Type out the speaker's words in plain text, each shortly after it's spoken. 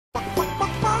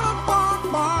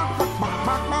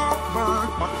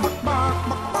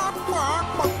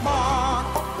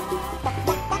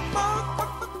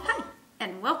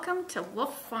to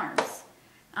Wolf Farms.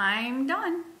 I'm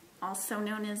Dawn, also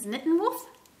known as Knittin' Wolf.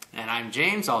 And I'm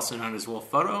James, also known as Wolf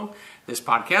Photo. This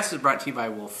podcast is brought to you by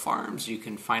Wolf Farms. You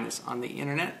can find us on the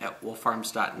internet at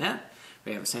wolffarms.net.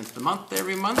 We have a scent of the month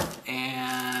every month,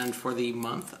 and for the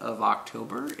month of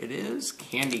October, it is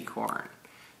candy corn.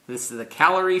 This is the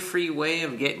calorie-free way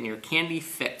of getting your candy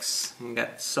fix. You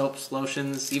got soaps,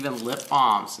 lotions, even lip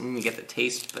balms, and you get the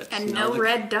taste. But and no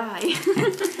red dye.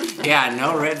 Yeah,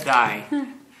 no red dye.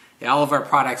 Yeah, all of our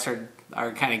products are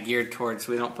kind of geared towards,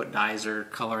 we don't put dyes or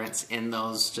colorants in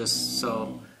those, just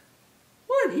so...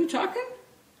 What, are you talking?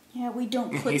 Yeah, we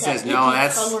don't put he that says, no,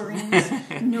 that's...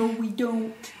 colorants. No, we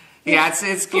don't. Yeah,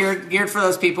 it's geared for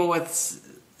those people with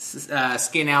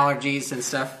skin allergies and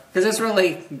stuff. Because it's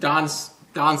really, Dawn's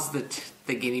the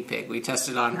guinea pig. We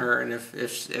tested on her, and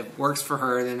if it works for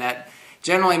her, then that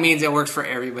generally means it works for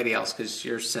everybody else, because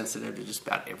you're sensitive to just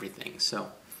about everything.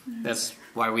 So that's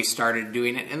why we started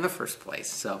doing it in the first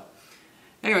place. So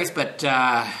anyways, but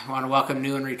I want to welcome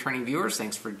new and returning viewers.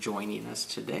 Thanks for joining us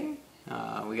today.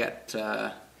 We got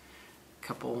a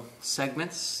couple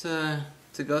segments to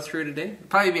go through today. It'll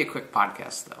probably be a quick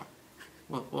podcast, though.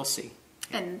 We'll see.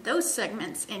 And those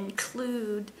segments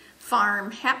include Farm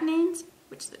Happenings,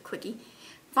 which is a quickie,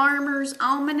 Farmer's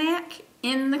Almanac,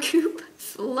 In the Coop,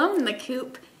 Flown the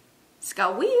Coop,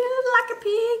 Squeal Like a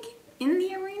Pig, In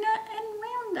the Arena, and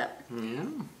Roundup. Yeah.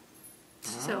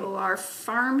 So our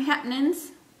Farm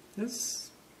Happenings,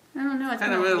 It's I don't know, it's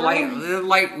kind of a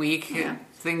light week. Yeah.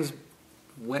 Things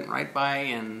went right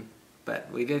by,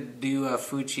 but we did do a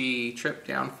Fuji trip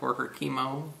down for her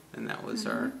chemo, and that was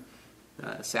our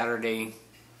Saturday.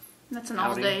 That's an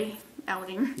outing. all-day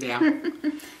outing. Yeah.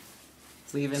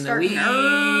 Leaving Starting the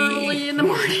early in the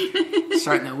morning.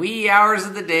 starting the wee hours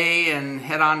of the day and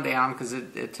head on down, because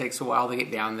it takes a while to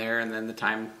get down there, and then the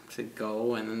time to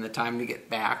go, and then the time to get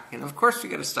back, and of course we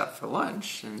got to stop for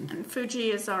lunch. And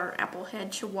Fuji is our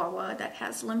applehead chihuahua that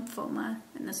has lymphoma,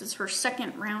 and this is her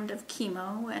second round of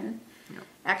chemo, and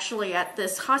actually at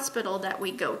this hospital that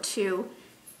we go to,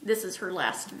 this is her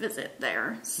last visit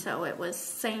there. So it was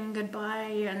saying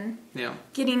goodbye and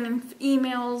getting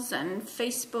emails and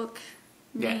Facebook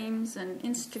names and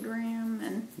Instagram.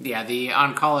 And the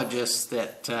oncologist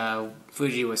that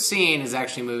Fuji was seeing is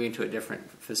actually moving to a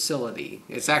different facility.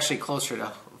 It's actually closer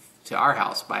to our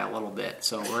house by a little bit.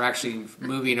 So we're actually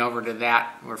moving over to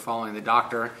that. We're following the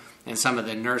doctor. And some of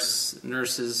the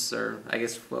nurses, or I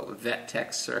guess vet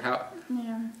techs, or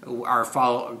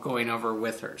are going over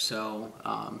with her. So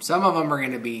some of them are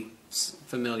going to be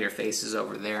familiar faces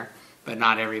over there, but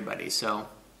not everybody. So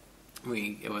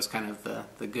it was kind of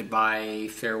the goodbye,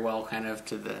 farewell kind of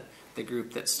to the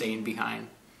group that's staying behind.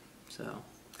 So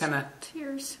kind of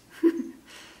tears.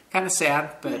 Kind of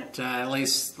sad, but at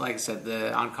least, like I said,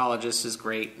 the oncologist is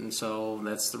great, and so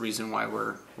that's the reason why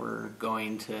we're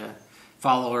going to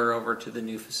follow her over to the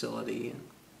new facility, and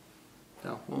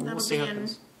so we'll see how it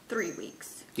goes. 3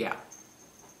 weeks. Yeah.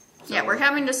 So, yeah, we're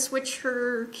having to switch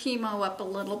her chemo up a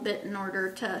little bit in order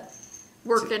to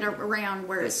work it around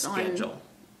where it's schedule.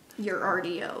 On your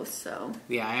RDO. So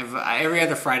yeah, I have every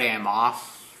other Friday I'm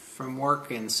off from work,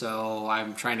 and so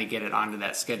I'm trying to get it onto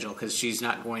that schedule, because she's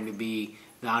not going to be.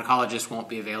 The oncologist won't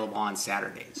be available on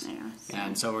Saturdays,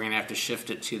 and so we're going to have to shift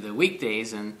it to the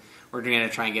weekdays, and we're going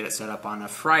to try and get it set up on a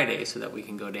Friday so that we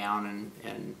can go down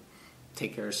and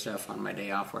take care of stuff on my day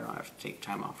off, where I don't have to take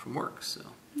time off from work. So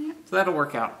that'll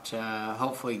work out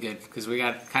hopefully good, because we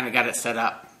kind of got it set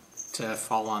up to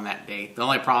fall on that day. The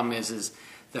only problem is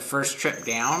the first trip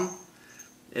down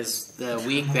is the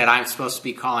week that I'm supposed to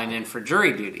be calling in for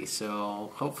jury duty.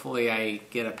 So hopefully I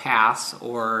get a pass,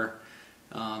 or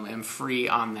am free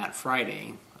on that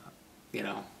Friday,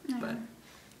 but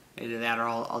either that or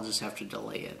I'll just have to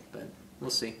delay it, but we'll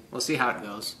see. We'll see how it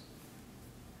goes.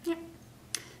 Yeah.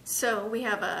 So we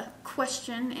have a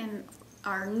question in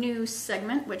our new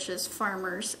segment, which is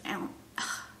Farmer's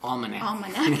Almanac.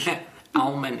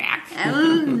 Almanac.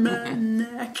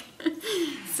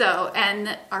 So,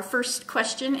 and our first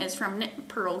question is from Knit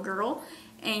Pearl Girl,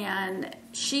 and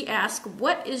she asked,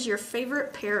 what is your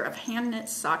favorite pair of hand-knit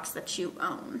socks that you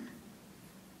own?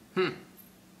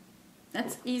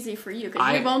 That's easy for you,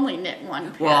 because you've only knit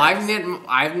one pair. Well,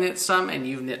 I've knit some, and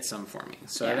you've knit some for me.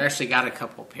 So I've actually got a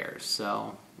couple pairs.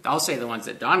 So I'll say the ones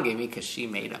that Dawn gave me, because she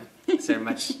made them. So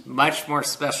they're much more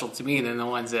special to me than the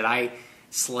ones that I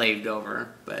slaved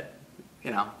over. But,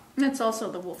 That's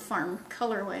also the Wolf Farm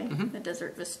colorway, the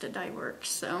Desert Vista Dye Works.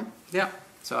 So yeah.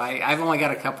 So I've only got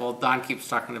a couple. Dawn keeps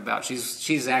talking about.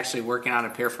 She's actually working on a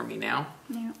pair for me now.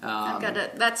 Yeah, I've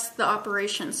got that's the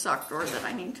operation sock drawer that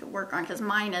I need to work on, because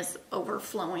mine is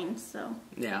overflowing. So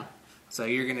yeah, so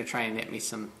you're gonna try and knit me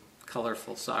some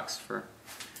colorful socks for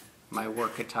my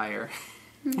work attire.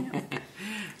 Yeah.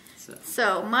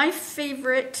 So my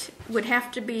favorite would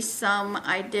have to be some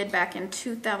I did back in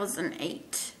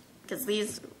 2008, because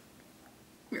these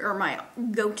are my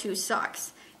go-to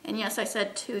socks. And yes, I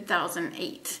said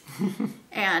 2008.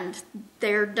 And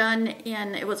they're done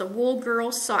in, it was a Wool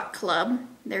Girl Sock Club.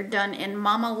 They're done in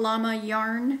Mama Llama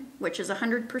yarn, which is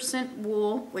 100%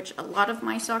 wool, which a lot of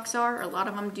my socks are. A lot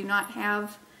of them do not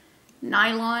have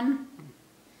nylon.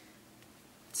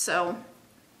 So,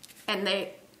 and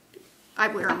I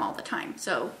wear them all the time.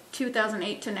 So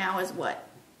 2008 to now is what?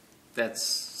 That's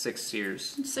 6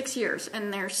 years. 6 years,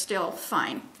 and they're still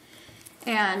fine.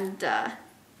 And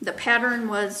the pattern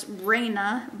was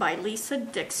Reina by Lisa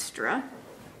Dijkstra.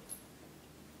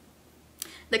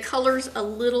 The color's a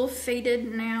little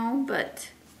faded now, but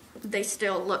they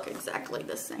still look exactly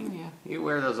the same. Yeah, you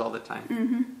wear those all the time.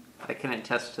 Mm-hmm. I can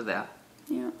attest to that.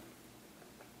 Yeah.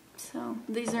 So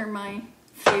these are my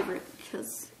favorite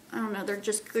because, I don't know, they're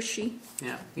just gushy.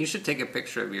 Yeah, you should take a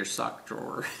picture of your sock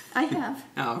drawer. I have.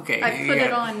 Oh, okay. I put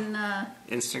it on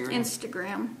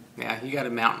Instagram. Yeah, you got a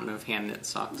mountain of hand knit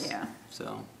socks. Yeah.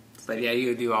 So, but yeah,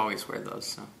 you do always wear those.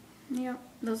 So. Yeah,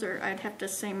 those are, I'd have to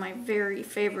say, my very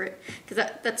favorite, because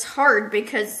that's hard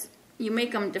because you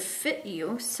make them to fit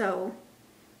you. So,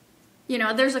 you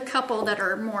know, there's a couple that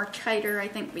are more tighter, I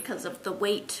think, because of the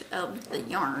weight of the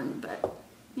yarn. But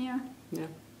yeah. Yeah.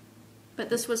 But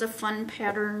this was a fun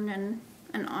pattern and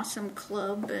an awesome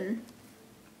club, and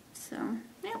so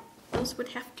yeah, those would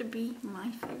have to be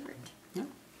my favorite. Yeah.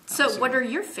 So what are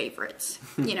your favorites?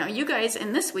 You know, you guys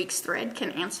in this week's thread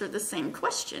can answer the same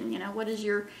question. You know, what is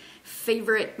your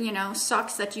favorite, you know,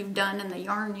 socks that you've done and the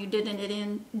yarn you did it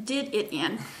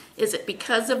in? Is it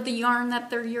because of the yarn that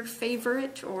they're your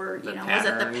favorite, or you know, is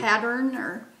it the pattern,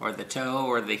 or the toe,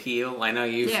 or the heel? I know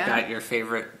you've got your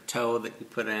favorite toe that you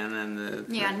put in,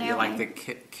 and you like the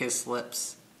kiss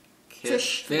lips,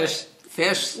 fish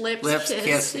lips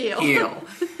kiss heel.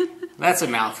 That's a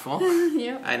mouthful.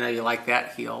 Yeah, I know you like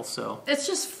that heel, so it's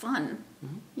just fun.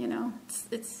 Mm-hmm. You know,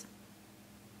 it's.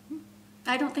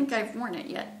 I don't think I've worn it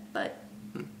yet, but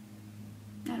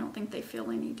I don't think they feel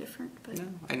any different. But no,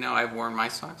 I know I've worn my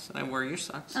socks, and I wear your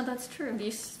socks. Oh, that's true. Do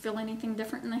you feel anything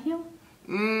different in the heel?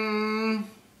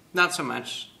 Not so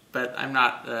much, but I'm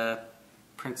not the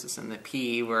Princess and the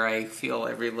Pea where I feel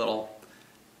every little,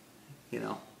 you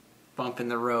know, bump in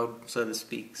the road, so to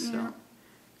speak. So. Yeah.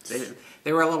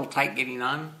 They were a little tight getting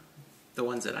on, the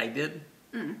ones that I did,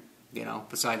 you know.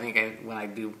 So I think when I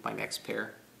do my next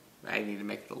pair, I need to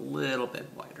make it a little bit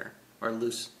wider or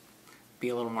loose, be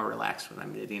a little more relaxed when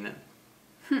I'm knitting it.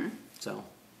 So,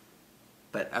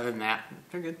 but other than that,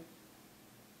 they're good.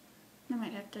 I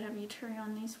might have to have you try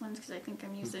on these ones because I think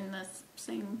I'm using the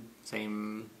same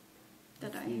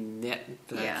that I knit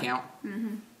count.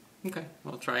 Mm-hmm. Okay,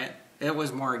 we'll try it. It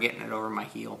was more getting it over my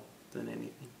heel than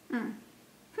anything.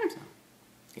 So,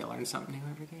 you learn something new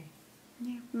every day.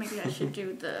 Yeah, maybe I should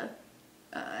do the,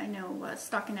 I know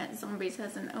Stockinette Zombies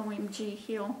has an OMG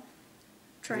heel.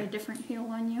 Try a different heel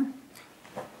on you.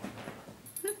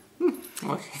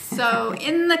 Okay. So,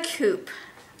 in the coop,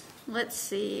 let's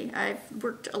see, I've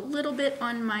worked a little bit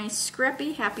on my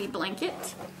Scrappy Happy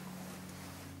blanket.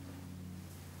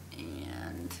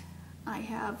 And I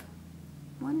have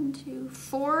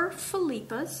 4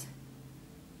 Philippas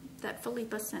that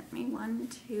Philippa sent me. 1,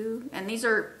 2, and these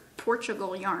are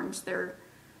Portugal yarns. They're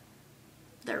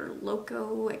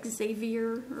Loco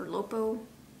Xavier or Lopo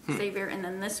Xavier, and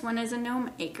then this one is a Gnome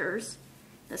Acres.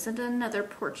 This is another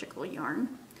Portugal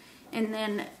yarn, and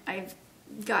then I've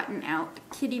gotten out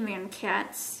Kitty Man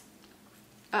Cat's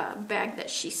bag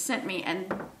that she sent me,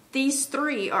 and these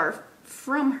 3 are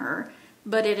from her,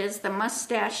 but it is the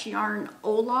Mustache Yarn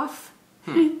Olaf.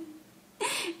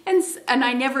 And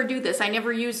I never do this. I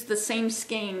never use the same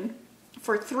skein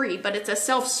for 3, but it's a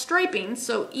self-striping,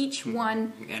 so each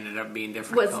one ended up being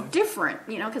different. Was different,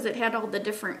 you know, because it had all the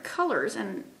different colors,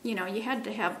 and you know, you had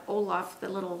to have Olaf, the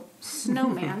little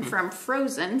snowman from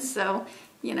Frozen. So,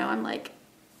 you know, I'm like,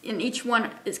 and each one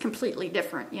is completely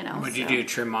different, you know. Would you do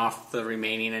trim off the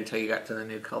remaining until you got to the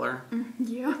new color?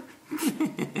 Yeah.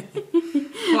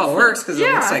 Well, it works because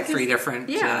it looks like 3 different.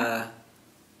 Yeah.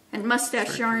 And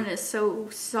Mustache yarn is so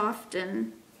soft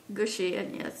and gushy,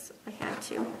 and yes, I had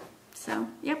to. So,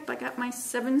 yep, I got my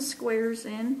 7 squares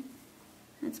in.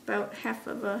 It's about half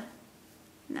of a,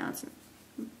 no, it's a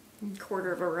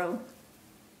quarter of a row.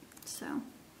 So,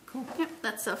 cool. Yep,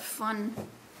 that's a fun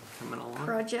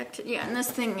project. Yeah, and this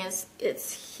thing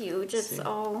it's huge. It's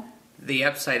all... The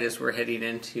upside is we're heading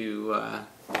into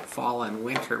fall and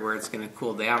winter where it's going to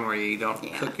cool down, where you don't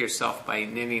cook yourself by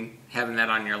knitting, having that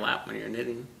on your lap when you're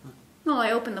knitting. Well,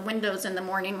 I open the windows in the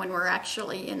morning when we're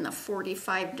actually in the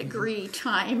 45-degree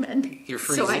time, and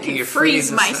so I can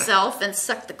freeze myself and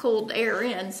suck the cold air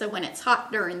in. So when it's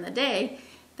hot during the day,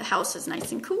 the house is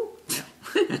nice and cool.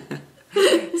 Yeah.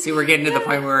 See, we're getting to the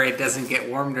point where it doesn't get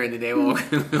warm during the day. Well,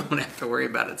 we won't have to worry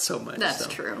about it so much. That's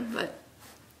true, but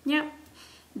yeah.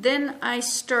 Then I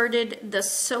started the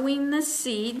Sowing the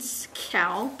Seeds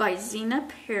cowl by Zena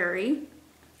Perry.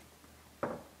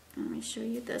 Let me show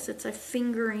you this. It's a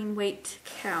fingering weight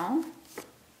cowl.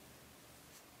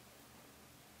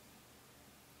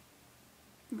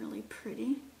 Really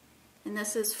pretty. And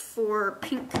this is for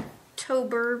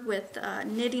Pinktober with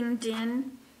Knitting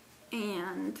Din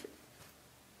and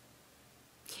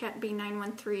Cat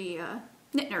B913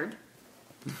 Knit Nerd.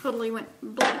 Totally went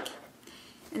blank.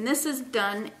 And this is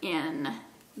done in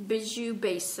Bijou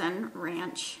Basin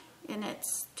Ranch, and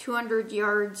it's 200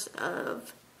 yards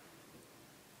of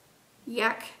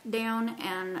yak down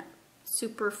and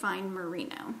superfine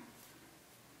merino.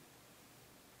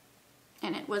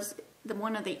 And it was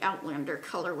one of the Outlander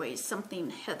colorways, something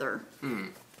heather.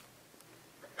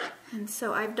 And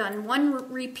so I've done one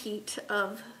repeat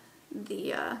of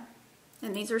the,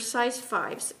 and these are size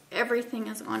 5s. Everything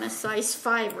is on a size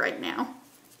 5 right now.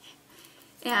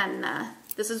 And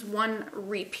this is one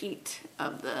repeat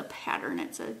of the pattern.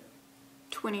 It's a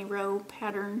 20-row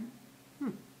pattern.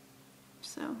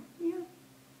 So, yeah.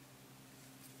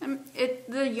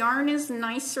 The yarn is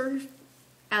nicer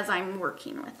as I'm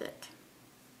working with it.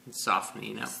 It's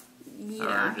softening up.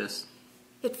 Yeah. Or just...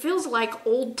 It feels like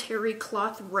old terry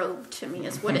cloth robe to me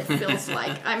is what it feels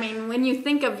like. I mean, when you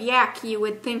think of yak, you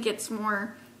would think it's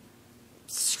more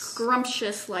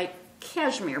scrumptious, like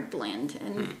cashmere blend.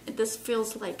 And this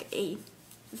feels like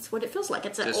it's what it feels like.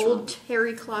 It's an just old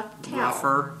terry cloth towel.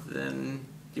 Rougher than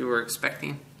you were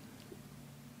expecting?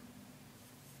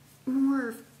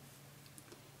 More,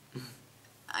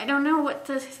 I don't know what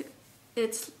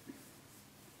it's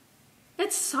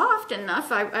soft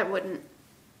enough. I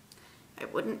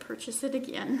wouldn't purchase it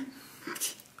again.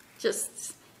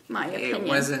 Just my opinion. It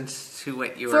wasn't to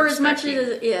what you were expecting. For as much as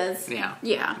it is. Yeah.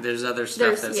 Yeah. There's other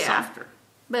stuff that's softer.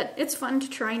 But it's fun to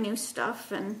try new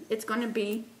stuff, and it's going to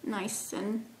be nice.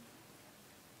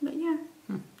 But yeah.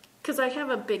 Because I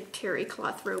have a big terry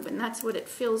cloth robe, and that's what it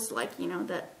feels like, you know,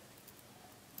 that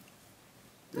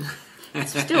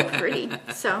it's still pretty.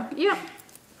 So, yeah.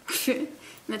 And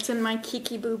it's in my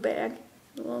Kiki Boo bag,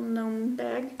 little gnome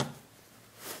bag.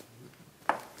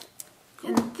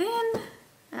 And then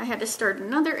I had to start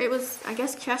another. It was, I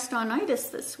guess, cast on itis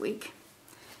this week.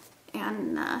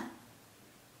 And I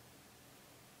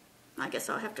guess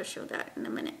I'll have to show that in a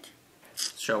minute.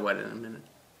 Show what in a minute?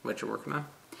 What you're working on?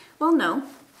 Well, no.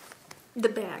 The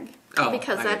bag. Oh,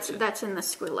 because that's in the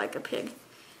Squeal Like a Pig.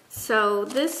 So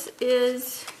this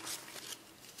is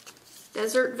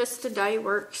Desert Vista Dye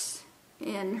Works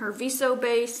in her Viso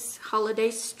Base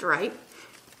Holiday Stripe.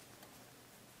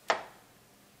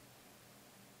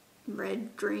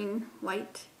 Red, green,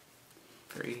 white.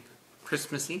 Very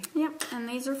Christmassy. Yep, and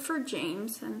these are for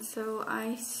James, and so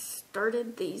I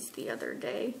started these the other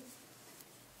day.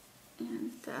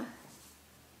 And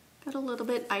got a little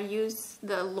bit. I use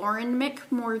the Lauren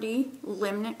McMorty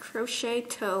Limnit Crochet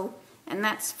Toe, and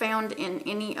that's found in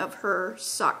any of her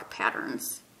sock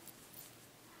patterns.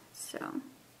 So,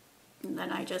 and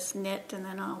then I just knit, and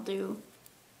then I'll do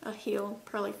a heel,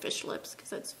 probably fish lips,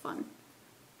 because it's fun.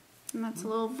 And that's a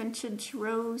little vintage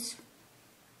rose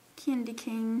candy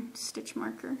cane stitch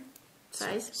marker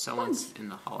size. Someone's in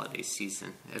the holiday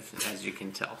season, as you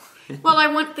can tell. Well, I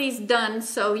want these done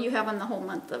so you have them the whole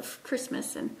month of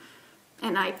Christmas, and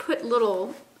I put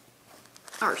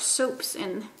our soaps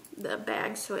in the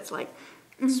bag, so it's like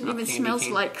even smells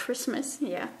like Christmas.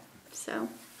 Yeah. So,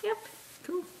 yep.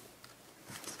 Cool.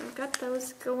 So I've got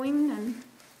those going, and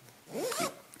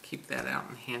keep that out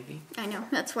and handy. I know.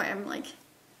 That's why I'm like.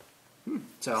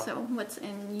 So what's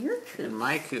in your coop? In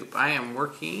my coop, I am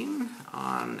working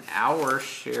on our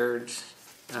shared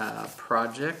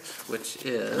project, which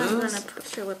is... I'm going to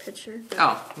show a picture.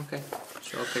 Oh, okay.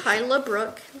 Show a picture. Hyla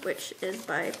Brook, which is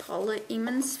by Paula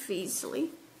Emmons Feasley.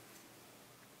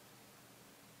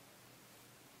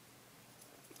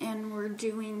 And we're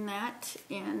doing that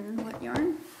in what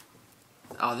yarn?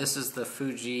 Oh, this is the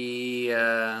Fuji...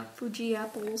 Fuji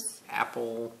Apples.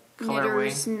 Apple colorway.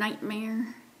 Knitter's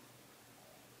Nightmare.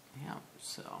 Yeah,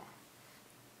 so.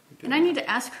 And I need to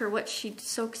ask her what she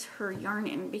soaks her yarn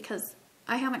in, because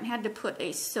I haven't had to put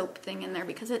a soap thing in there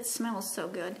because it smells so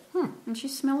good. Don't you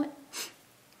smell it?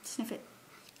 Sniff it.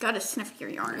 Gotta sniff your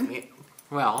yarn.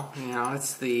 Well,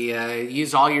 it's the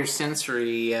use all your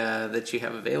sensory that you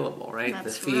have available, right?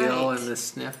 That's the feel right. and the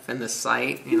sniff and the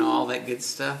sight, all that good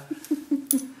stuff.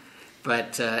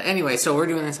 But anyway, so we're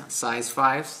doing this on size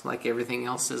 5s, like everything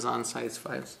else is on size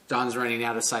 5s. Dawn's running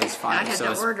out of size 5, I had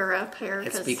so to order a pair.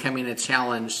 it's becoming a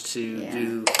challenge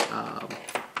to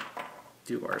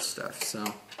do our stuff. So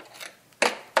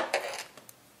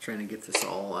trying to get this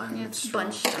all it's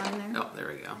bunched on there. Oh, there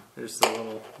we go. There's the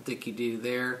little dicky-do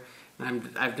there.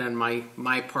 And I've done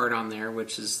my part on there,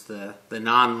 which is the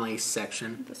non-lace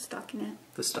section. The stockinette.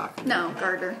 The stockinette. No,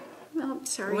 garter. Oh,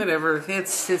 sorry. Whatever.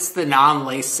 It's the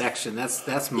non-lace section.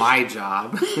 That's my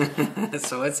job.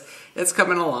 So it's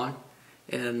coming along,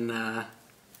 and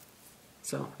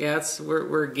so yeah,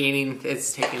 we're gaining.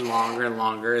 It's taking longer and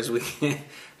longer as we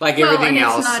like everything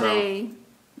else. It's not a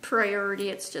priority.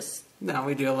 It's just no.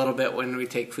 We do a little bit when we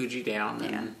take Fuji down,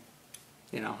 and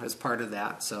as part of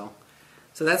that. So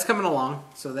that's coming along.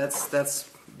 So that's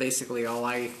basically all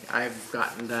I've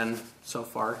gotten done so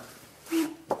far.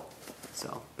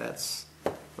 So that's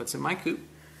what's in my coop.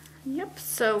 Yep,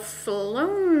 so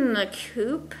flown the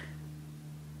coop.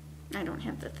 I don't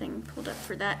have the thing pulled up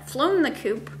for that. Flown the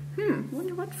coop.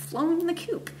 Wonder what flown the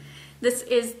coop. This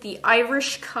is the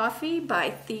Irish Coffee by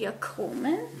Thea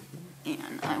Coleman.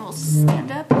 And I will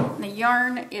stand up. And the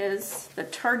yarn is the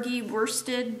Targhee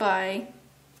Worsted by...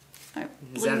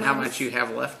 Is that how much you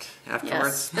have left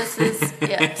afterwards? Yes, this is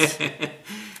it.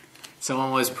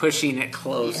 Someone was pushing it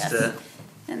close to...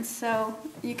 And so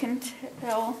you can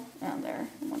tell, there,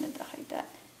 I wanted to hide that.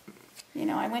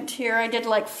 I went here, I did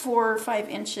like 4 or 5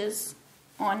 inches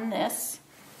on this.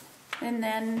 And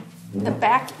then the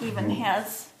back even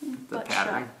has the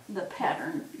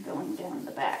pattern going down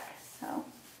the back. So.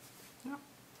 Yeah.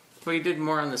 Well, you did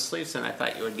more on the sleeves than I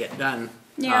thought you would get done.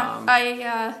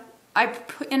 Yeah, I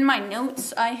put in my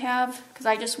notes I have, because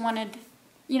I just wanted...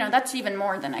 that's even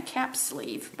more than a cap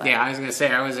sleeve. But yeah, I was going to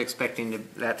say, I was expecting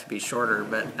that to be shorter,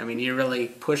 but, you really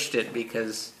pushed it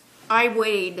because... I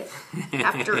weighed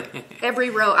after every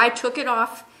row. I took it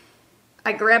off.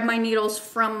 I grabbed my needles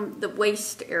from the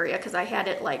waist area because I had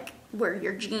it like where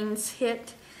your jeans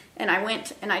hit. And I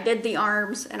went and I did the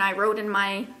arms, and I wrote in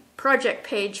my project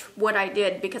page what I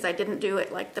did because I didn't do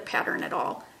it like the pattern at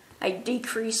all. I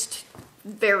decreased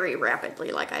very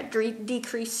rapidly. Like I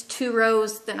decreased 2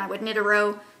 rows, then I would knit a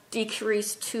row,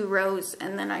 decrease 2 rows,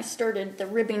 and then I started the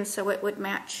ribbing so it would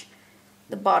match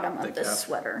the bottom of the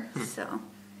sweater. So,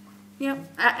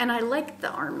 and I like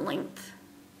the arm length.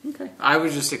 Okay. I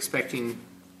was just expecting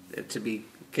it to be,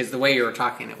 because the way you were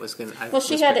talking, it was going to... Well,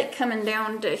 she had it coming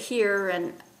down to here,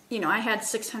 and I had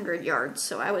 600 yards,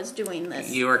 so I was doing this.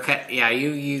 You were cut. Yeah,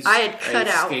 you used I had cut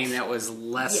a out skein that was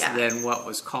less than what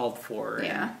was called for.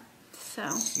 Yeah. So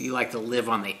you like to live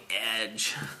on the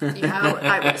edge. Yeah,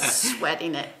 I was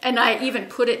sweating it. And I even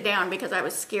put it down because I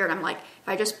was scared. I'm like, if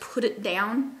I just put it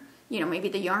down, maybe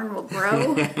the yarn will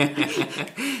grow.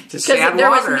 Because there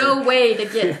was no way to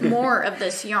get more of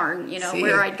this yarn.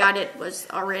 Where I got it was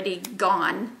already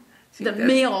gone. The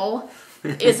mill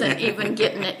isn't even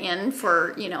getting it in for,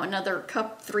 another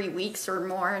 3 weeks or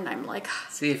more. And I'm like...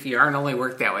 See, if yarn only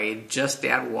worked that way, you just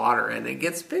add water and it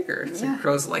gets bigger. It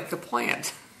grows like the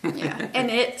plant. Yeah,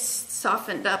 and it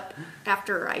softened up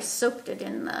after I soaked it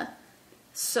in the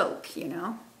soak,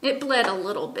 It bled a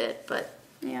little bit, but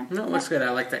yeah. No, it looks good.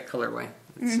 I like that colorway.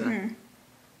 It's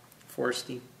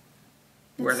foresty.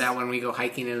 Wear that when we go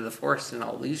hiking into the forest and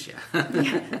I'll lose you.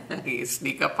 You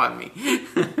sneak up on me.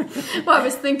 Well, I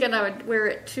was thinking I would wear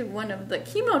it to one of the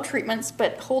chemo treatments,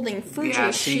 but holding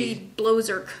Fuji, she blows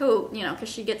her coat, because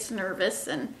she gets nervous,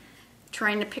 and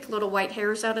trying to pick little white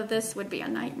hairs out of this would be a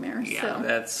nightmare.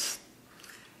 Yeah,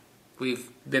 we've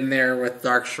been there with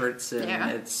dark shirts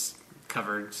and it's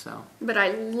covered, so. But I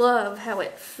love how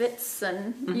it fits,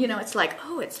 and it's like,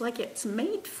 it's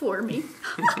made for me.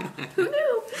 Who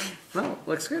knew? Well,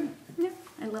 looks good. Yeah,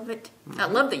 I love it. I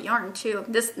love the yarn too.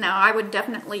 Now I would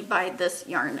definitely buy this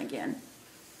yarn again.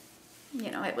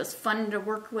 It was fun to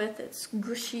work with. It's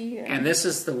gushy. And this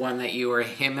is the one that you were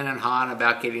hemming and hawing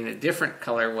about getting a different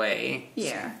colorway.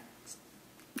 Yeah.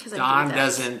 Dawn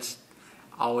doesn't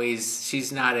always,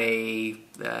 she's not I'm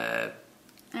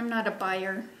not a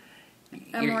buyer.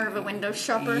 I'm more of a window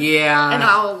shopper. Yeah. And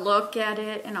I'll look at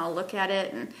it,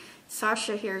 and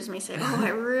Sasha hears me say, "Oh, I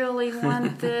really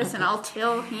want this," and I'll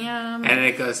tell him. And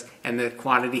it goes, and the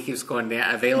quantity keeps going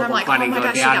down. Available and I'm like, quantity oh my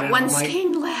going gosh, down. I got one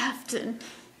skein left. And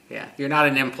yeah, you're not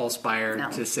an impulse buyer,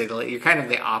 to say the least. You're kind of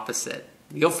the opposite.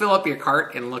 You'll fill up your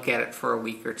cart and look at it for a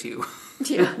week or 2.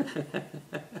 Yeah.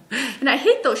 And I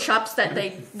hate those shops that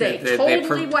they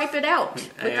totally wipe it out.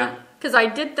 because I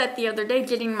did that the other day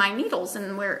getting my needles,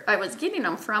 and where I was getting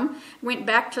them from, went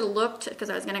back to look because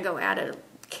I was going to go add a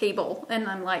cable, and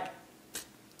I'm like,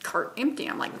 cart empty.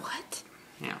 I'm like, what?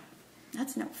 Yeah.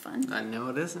 That's no fun. No,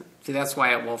 it isn't. See, that's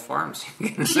why at Wolf Farms,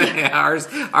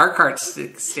 our cart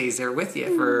stays there with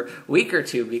you for a week or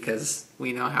two because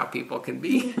we know how people can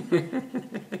be.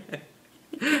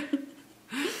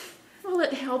 Well,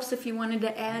 it helps if you wanted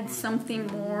to add something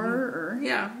more, or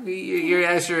yeah,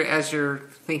 as you're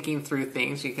thinking through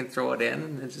things, you can throw it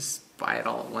in and just buy it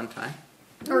all at one time.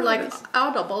 Or like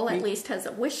Audible at least has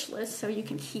a wish list, so you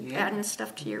can keep adding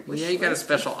stuff to your wish list. Yeah, you got a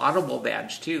special Audible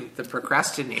badge too, the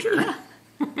procrastinator. Yeah.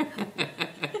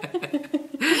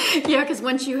 Yeah, because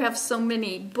once you have so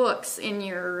many books in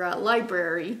your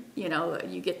library, you know,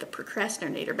 you get the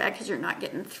procrastinator badge because you're not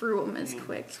getting through them as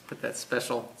quick. Put that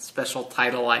special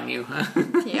title on you, huh?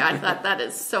 Yeah, I thought that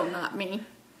is so not me.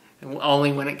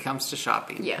 Only when it comes to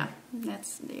shopping. Yeah,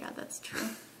 that's true.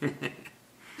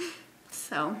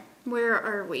 So, where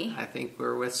are we? I think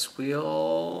we're with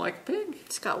Squeal like a pig.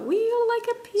 It's got wheel like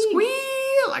a pig.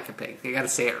 Squeal like a pig. You got to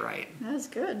say it right. That was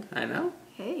good. I know.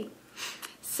 Hey.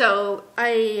 So,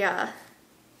 yeah.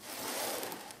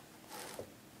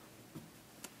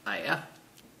 I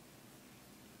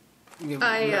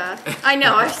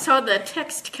know, I saw the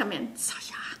text come in.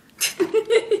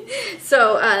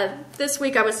 So, this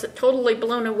week I was totally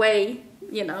blown away,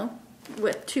 you know,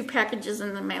 with 2 packages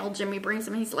in the mail. Jimmy brings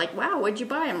them. He's like, wow, what'd you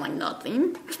buy? I'm like,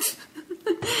 nothing.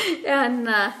 And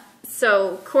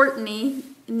so Courtney,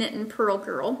 Knit and Pearl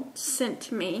Girl, sent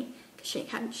to me,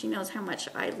 because she knows how much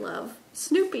I love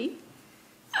Snoopy,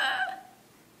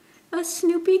 a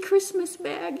Snoopy Christmas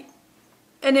bag.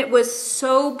 And it was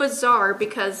so bizarre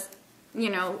because, you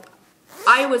know,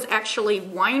 I was actually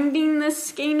winding this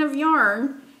skein of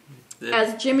yarn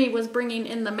as Jimmy was bringing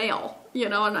in the mail, you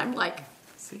know, and I'm like,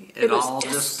 see, it was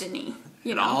destiny.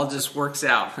 It all just works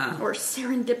out, huh? Or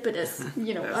serendipitous.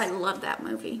 You know, yes. I love that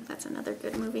movie. That's another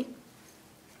good movie.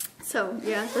 So,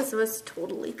 yeah, this was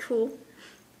totally cool.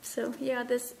 So, yeah,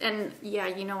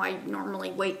 you know, I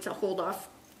normally wait to hold off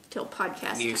till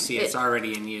podcast You time. See, it's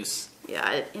already in use.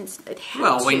 Yeah, it had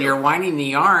Well, to. when you're winding the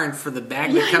yarn for the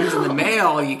bag that comes in the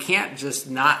mail, you can't just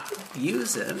not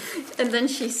use it. And then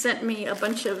she sent me a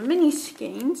bunch of mini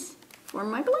skeins for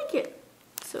my blanket.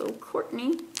 So,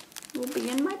 Courtney will be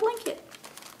in my blanket.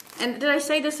 And did I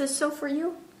say this is So For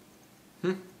You?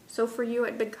 So For You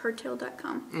at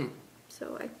bigcartel.com.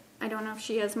 So I don't know if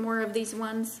she has more of these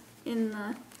ones in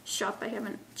the shop. I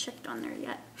haven't checked on there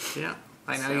yet. Yeah,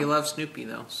 I know you love Snoopy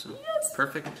though, so yes.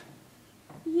 Perfect.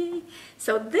 Yay.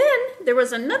 So then there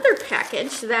was another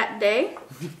package that day,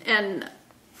 and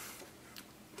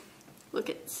look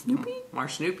at Snoopy. More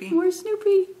Snoopy. More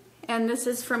Snoopy. And this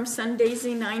is from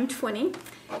Sundaisy 920.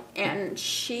 And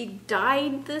she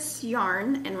dyed this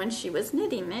yarn, and when she was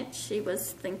knitting it, she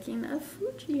was thinking of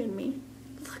Fuji and me.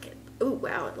 Look at, oh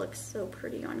wow, it looks so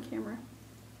pretty on camera.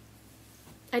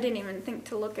 I didn't even think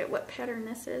to look at what pattern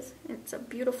this is. It's a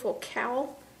beautiful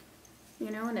cowl,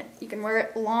 you know, and you can wear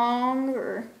it long,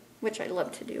 or which I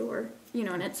love to do, or, you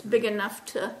know, and it's big enough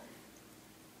to,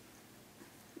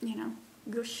 you know,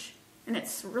 gush, and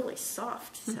it's really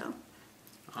soft, so.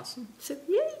 Awesome. So,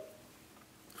 yay.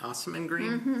 Awesome and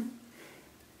green. Mm-hmm.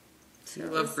 So you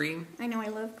love green? I know I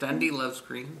love green. Dundee loves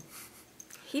green.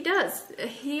 He does.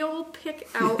 He'll pick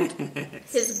out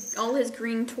all his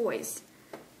green toys.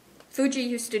 Fuji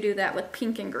used to do that with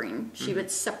pink and green. She would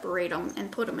separate them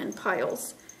and put them in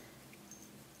piles.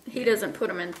 He doesn't put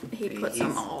them in, he puts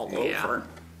them all over.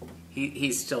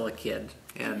 He's still a kid.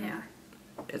 And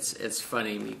it's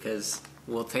funny because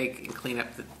we'll take and clean up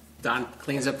Don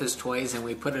cleans up his toys and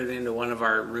we put it into one of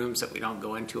our rooms that we don't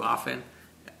go into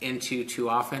too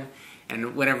often.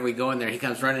 And whenever we go in there, he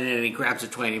comes running in and he grabs a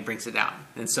toy and he brings it out.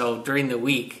 And so during the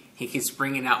week, he keeps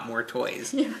bringing out more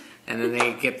toys. Yeah. And then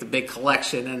they get the big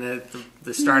collection, and at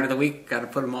the start of the week, got to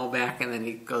put them all back, and then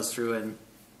he goes through and,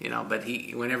 you know, but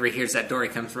whenever he hears that door, he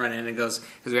comes running in and goes,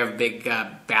 because we have a big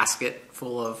basket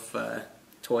full of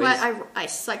toys. Well, I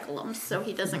cycle them so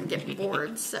he doesn't get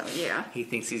bored, so yeah. He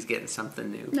thinks he's getting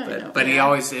something new. No, but he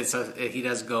always, he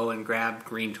does go and grab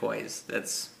green toys.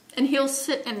 And he'll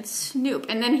sit and snoop,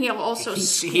 and then he'll also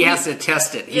he has to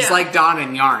test it. He's like Don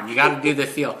and Yarn. You got to do the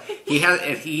feel.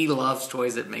 He loves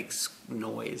toys that makes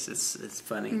noise. It's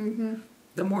funny. Mm-hmm.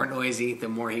 The more noisy, the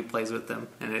more he plays with them,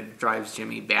 and it drives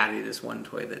Jimmy batty. This one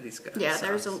toy that he's got. Yeah,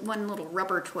 there's one little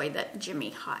rubber toy that Jimmy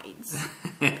hides,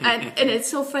 and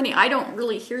it's so funny. I don't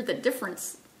really hear the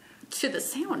difference to the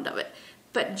sound of it.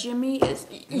 But Jimmy is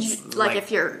like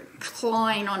if you're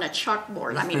clawing on a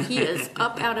chalkboard. I mean, he is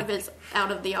up out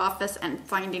of the office and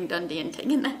finding Dundee and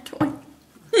taking that toy.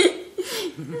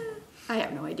 I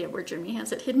have no idea where Jimmy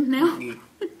has it hidden now.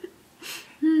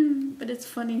 But it's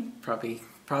funny.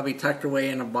 Probably tucked away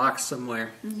in a box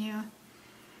somewhere. Yeah.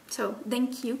 So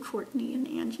thank you, Courtney and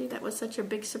Angie. That was such a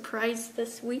big surprise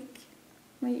this week.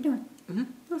 What are you doing?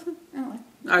 Nothing. Oh.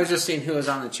 I was just seeing who was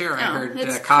on the chair. I heard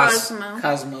it's Cosmo.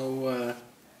 Cosmo.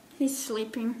 He's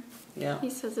sleeping. Yeah. He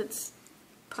says it's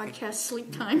podcast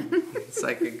sleep time. It's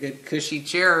like a good cushy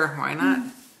chair. Why not?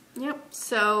 Yep.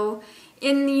 So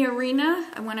in the arena,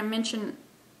 I want to mention.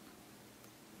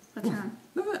 What's wrong?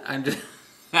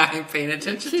 I'm paying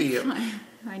attention to you.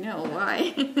 I know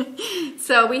why.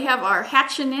 So we have our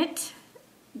Hatch-A-Knit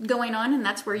going on, and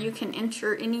that's where you can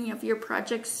enter any of your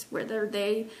projects, whether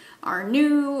they are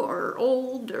new or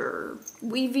old or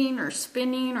weaving or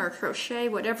spinning or crochet,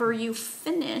 whatever you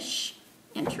finish,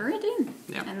 enter it in.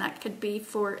 Yep. And that could be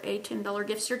for a $10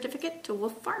 gift certificate to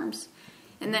Wolf Farms.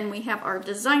 And then we have our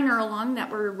designer along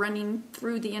that we're running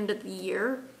through the end of the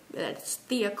year. That's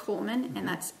Thea Coleman, and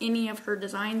that's any of her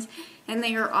designs, and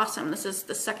they are awesome. This is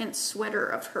the second sweater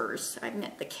of hers. I've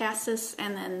knit the Cassis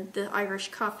and then the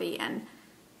Irish Coffee, and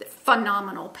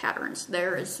phenomenal patterns.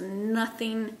 There is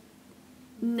nothing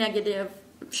negative.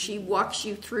 She walks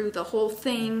you through the whole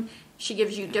thing. She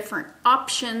gives you different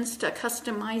options to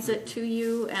customize it to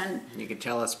you, and you can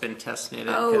tell it's been test knitted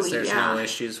because there's no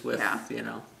issues with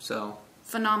so.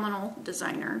 Phenomenal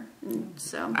designer.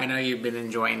 So I know you've been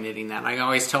enjoying knitting that. I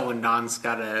always tell when Dawn's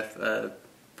got a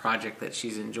project that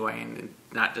she's enjoying, and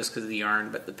not just because of the yarn,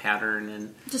 but the pattern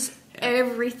and just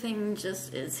everything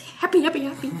just is happy.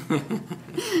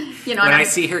 When I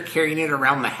see her carrying it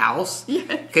around the house,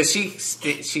 because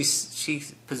she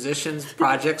positions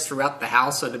projects throughout the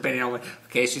house. So depending on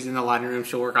she's in the living room,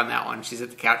 she'll work on that one. She's at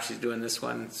the couch, she's doing this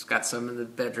one. She's got some in the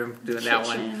bedroom doing that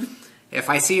one. If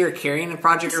I see her carrying a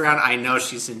project around, I know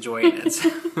she's enjoying it.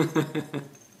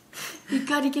 You've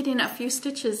got to get in a few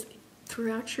stitches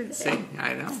throughout your day. See,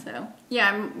 I know. So, yeah,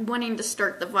 I'm wanting to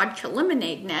start the vodka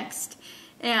lemonade next.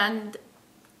 And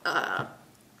I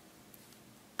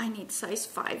need size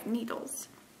 5 needles.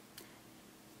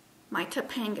 My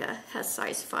Topanga has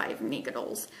size 5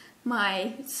 needles.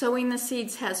 My Sewing the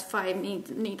Seeds has 5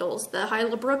 needles. The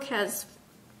Hyla Brook has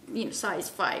size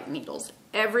 5 needles.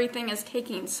 Everything is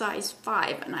taking size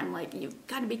 5, and I'm like, you've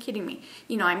got to be kidding me.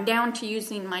 I'm down to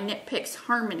using my Knit Picks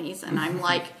Harmonies, and I'm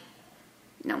like,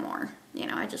 no more.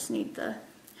 I just need the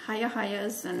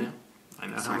Hayas, and I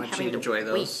know how much you enjoy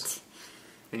those.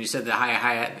 And you said the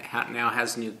Haya now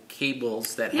has new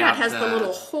cables that it has the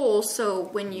little hole, so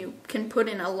when you can put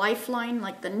in a lifeline,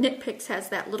 like the Knit Picks has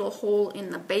that little hole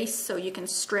in the base, so you can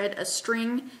thread a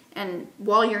string, and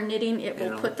while you're knitting, it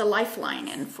will put the lifeline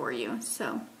in for you.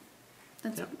 So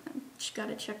that's you got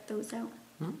to check those out.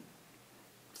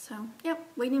 So,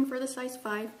 waiting for the size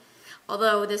 5.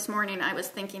 Although this morning I was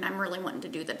thinking I'm really wanting to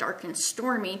do the Dark and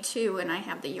Stormy too, and I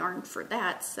have the yarn for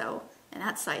that. So, and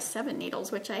that's size 7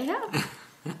 needles, which I have.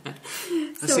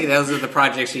 See, those are the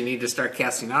projects you need to start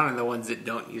casting on, and the ones that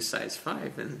don't use size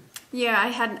 5. And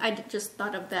I just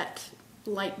thought of that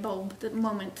light bulb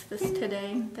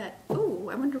today. That I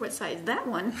wonder what size that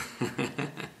one.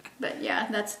 But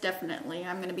that's definitely,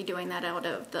 I'm going to be doing that out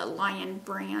of the Lion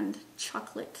brand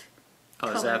chocolate.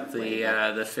 Oh, is that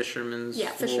the fisherman's wool?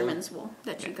 Fisherman's wool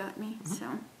that you got me.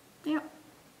 So, it'll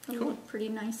look pretty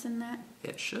nice in that.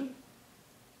 It should.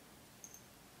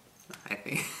 I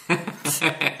think.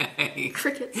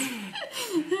 Crickets.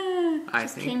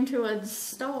 Came to a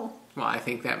stall. Well, I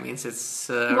think that means it's...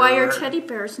 Why are teddy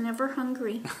bears never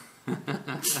hungry?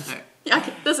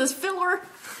 This is filler.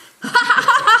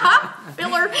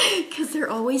 Filler, because they're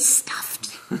always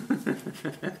stuffed.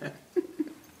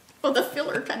 Well, the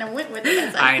filler kind of went with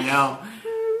it. I know.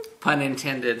 Pun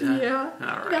intended. Huh? Yeah. All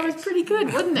right. That was pretty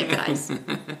good, wasn't it, guys?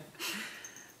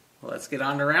 Well, let's get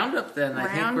on to Roundup then. I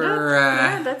think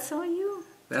we're... that's all you.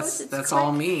 That's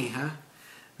all me, huh?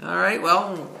 All right,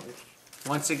 well...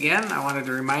 Once again, I wanted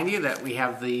to remind you that we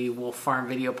have the Wolf Farm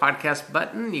Video Podcast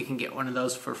button. You can get one of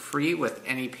those for free with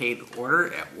any paid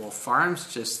order at Wolf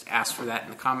Farms. Just ask for that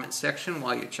in the comments section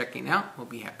while you're checking out. We'll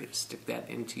be happy to stick that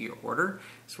into your order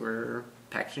as we're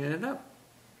packaging it up.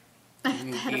 I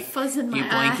had a fuzz in my eye. You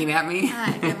blinking at me?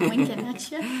 I've been winking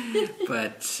at you.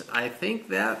 But I think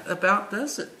that about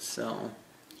does it, so...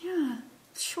 Yeah,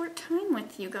 short time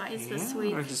with you guys this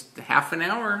week. Or just half an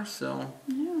hour, so...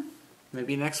 Yeah.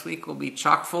 Maybe next week will be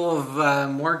chock full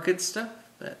of more good stuff.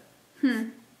 But I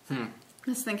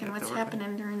was thinking what's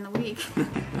happening during the week.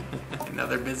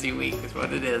 Another busy week is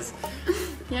what it is.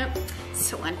 Yep.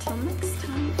 So until next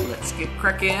time. Let's get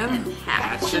cracking.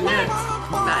 Hatch-A-Knit.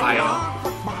 Bye, y'all.